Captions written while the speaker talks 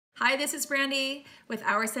Hi, this is Brandy with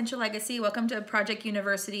Our Essential Legacy. Welcome to Project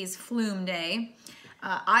University's FLOOM Day.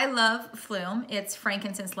 I love FLOOM. It's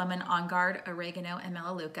frankincense, lemon, on guard, oregano, and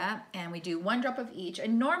melaleuca, and we do 1 drop of each.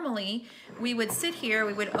 And normally we would sit here,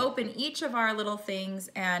 we would open each of our little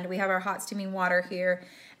things, and we have our hot steaming water here,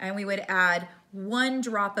 and we would add 1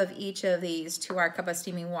 drop of each of these to our cup of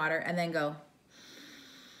steaming water, and then go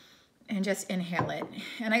and just inhale it.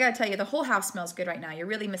 And I gotta tell you, the whole house smells good right now. You're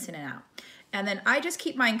really missing it out. And then I just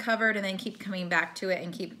keep mine covered and then keep coming back to it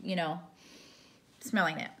and keep, you know,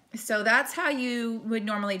 smelling it. So that's how you would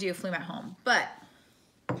normally do FLOOM at home. But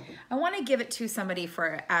I want to give it to somebody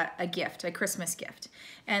for a gift, a Christmas gift.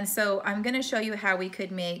 And so I'm going to show you how we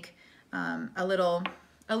could make a little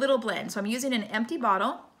blend. So I'm using an empty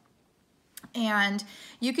bottle, and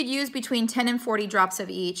you could use between 10 and 40 drops of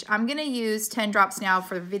each. I'm going to use 10 drops now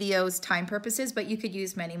for video's time purposes, but you could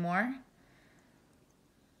use many more.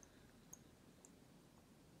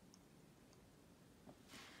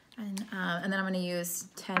 And then I'm going to use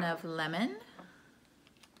 10 of lemon.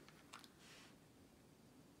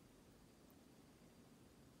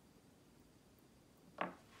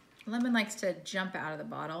 Lemon likes to jump out of the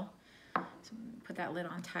bottle, so put that lid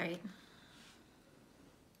on tight.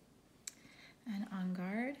 And on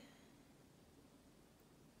guard.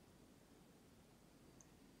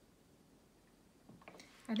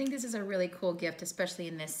 I think this is a really cool gift, especially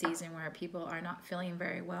in this season where people are not feeling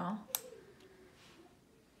very well.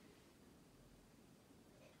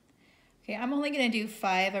 Okay, I'm only going to do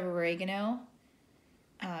 5 of oregano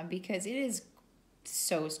because it is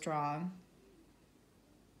so strong.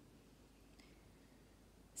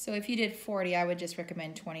 So if you did 40, I would just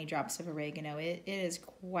recommend 20 drops of oregano. It is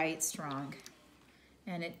quite strong,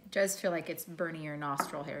 and it does feel like it's burning your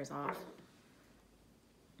nostril hairs off.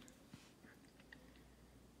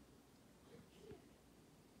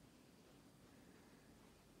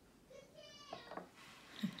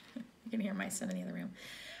 You can hear my son in the other room.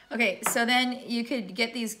 Okay, so then you could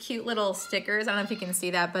get these cute little stickers. I don't know if you can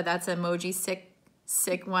see that, but that's emoji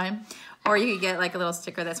sick one. Or you could get like a little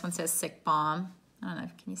sticker. This one says sick bomb. I don't know,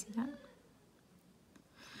 can you see that?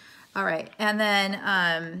 All right, and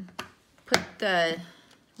then put the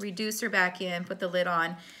reducer back in, put the lid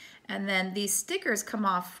on, and then these stickers come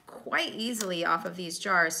off quite easily off of these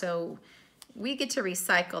jars, so we get to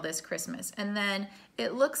recycle this Christmas. And then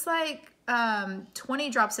it looks like 20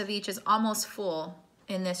 drops of each is almost full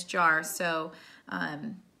in this jar, so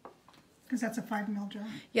because that's a 5 ml jar.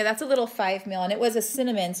 Yeah, that's a little 5 ml, and it was a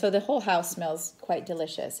cinnamon, so the whole house smells quite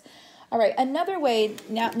delicious. All right, another way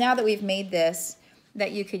now that we've made this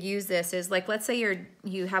that you could use this is, like, let's say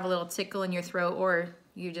you have a little tickle in your throat, or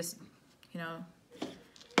you just, you know,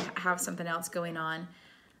 have something else going on.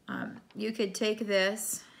 You could take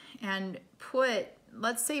this and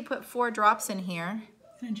let's say put 4 drops in here.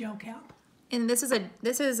 In a gel cap. And this is a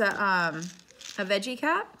veggie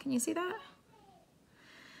cap. Can you see that?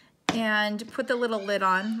 And put the little lid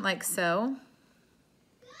on like so.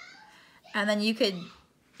 And then you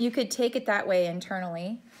could take it that way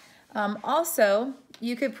internally. Also,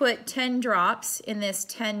 you could put 10 drops in this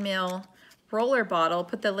 10 ml roller bottle,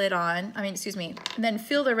 put the lid on, and then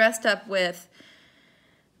fill the rest up with,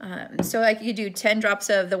 so like you do 10 drops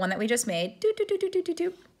of the one that we just made,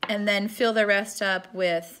 and then fill the rest up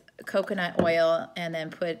with coconut oil, and then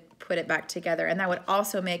put it back together. And that would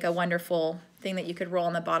also make a wonderful thing that you could roll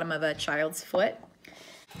on the bottom of a child's foot.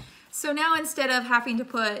 So now, instead of having to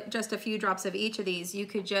put just a few drops of each of these, you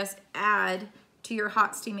could just add to your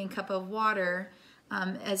hot steaming cup of water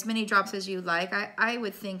as many drops as you like. I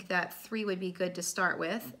would think that 3 would be good to start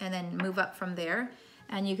with, and then move up from there.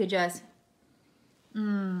 And you could just,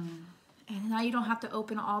 and now you don't have to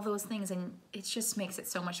open all those things, and it just makes it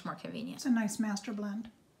so much more convenient. It's a nice master blend.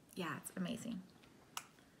 Yeah, it's amazing.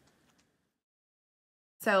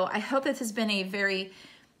 So I hope this has been a very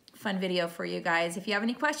fun video for you guys. If you have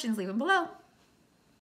any questions, leave them below.